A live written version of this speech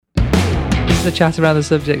is a chat around the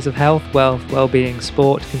subjects of health, wealth, well-being,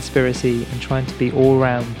 sport, conspiracy, and trying to be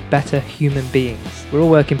all-round better human beings. We're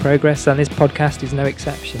all work in progress, and this podcast is no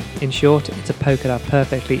exception. In short, it's a poke at our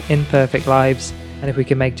perfectly imperfect lives, and if we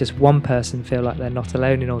can make just one person feel like they're not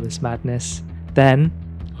alone in all this madness, then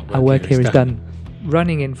our work here is done.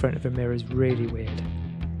 Running in front of a mirror is really weird.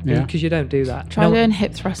 Yeah. Because you don't do that. Try doing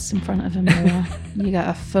hip thrusts in front of a mirror. You get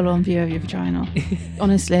a full-on view of your vagina.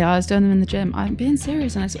 Honestly, I was doing them in the gym. I'm being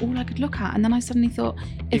serious, and it's all I could look at. And then I suddenly thought,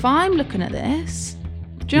 if I'm looking at this,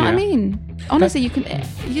 do you know what I mean? Honestly,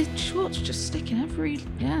 your shorts just stick in every,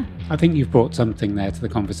 I think you've brought something there to the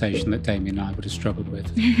conversation that Damien and I would have struggled with.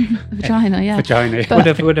 Vagina, yeah. Vagina.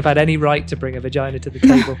 Would have had any right to bring a vagina to the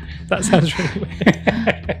table. That sounds really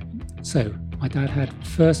weird. So, my dad had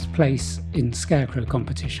first place in scarecrow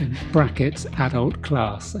competition, brackets, adult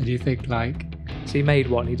class. And you think, like... So he made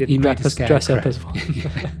one, he He didn't made a dress up scarecrow. as one.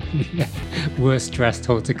 Yeah. Worst dressed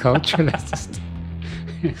horticulturalist.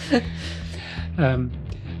 And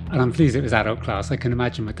I'm pleased it was adult class. I can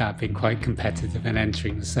imagine my dad being quite competitive and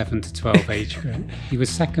entering the 7 to 12 age group. He was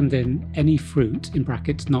second in any fruit, in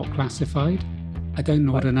brackets, not classified. I don't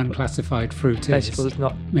know what an unclassified fruit is. Vegetables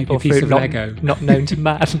not... Maybe or a piece fruit of not, Lego. Not known to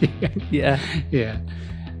man. Yeah. Yeah.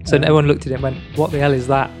 So no one looked at it and went, what the hell is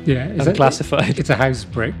that? Yeah. Unclassified. It's a house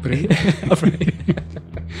brick, but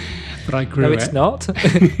but I grew No, it. it's not.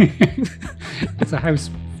 It's a house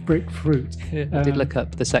brick fruit. I did look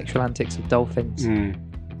up the sexual antics of dolphins.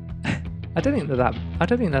 I don't think they're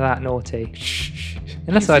that naughty.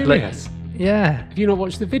 Unless I'd look. Yeah. Have you not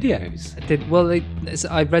watched the videos? I did. Well,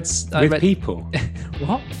 I read people.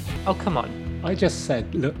 What? Oh, come on. I just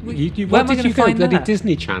said, look, Where what am I did gonna you go? find Bloody that?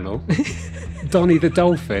 Disney Channel. Donnie the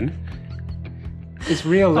Dolphin. It's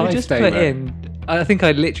real life. I just put in. I think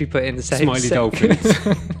I literally put in the same. Smiley Dolphins.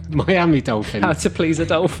 Miami Dolphins. How to please a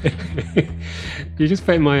dolphin. You just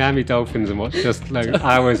put in Miami Dolphins and watch just like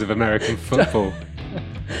hours of American football.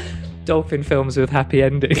 Dolphin films with happy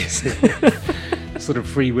endings. Sort of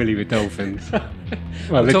Free Willy with dolphins.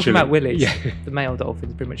 Well, We're talking about literally. willies. Yeah. The male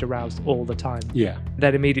dolphins pretty much aroused all the time. Yeah.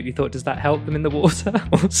 Then immediately thought, does that help them in the water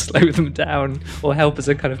or slow them down or help as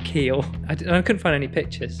a kind of keel? I couldn't find any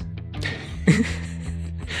pictures.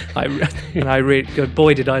 God,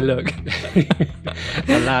 boy, did I look.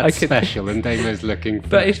 A lad's special and Damo's looking for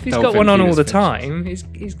But if he's got dolphin one on all penis the pictures.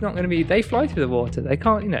 time, he's not going to be... They fly through the water. They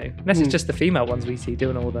can't, unless it's just the female ones we see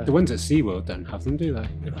doing all the... The ones at SeaWorld don't have them, do they?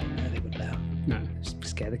 No, they wouldn't know. No.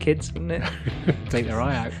 Scare the kids, wouldn't it? Take their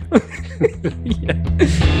eye out.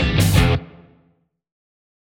 Yeah.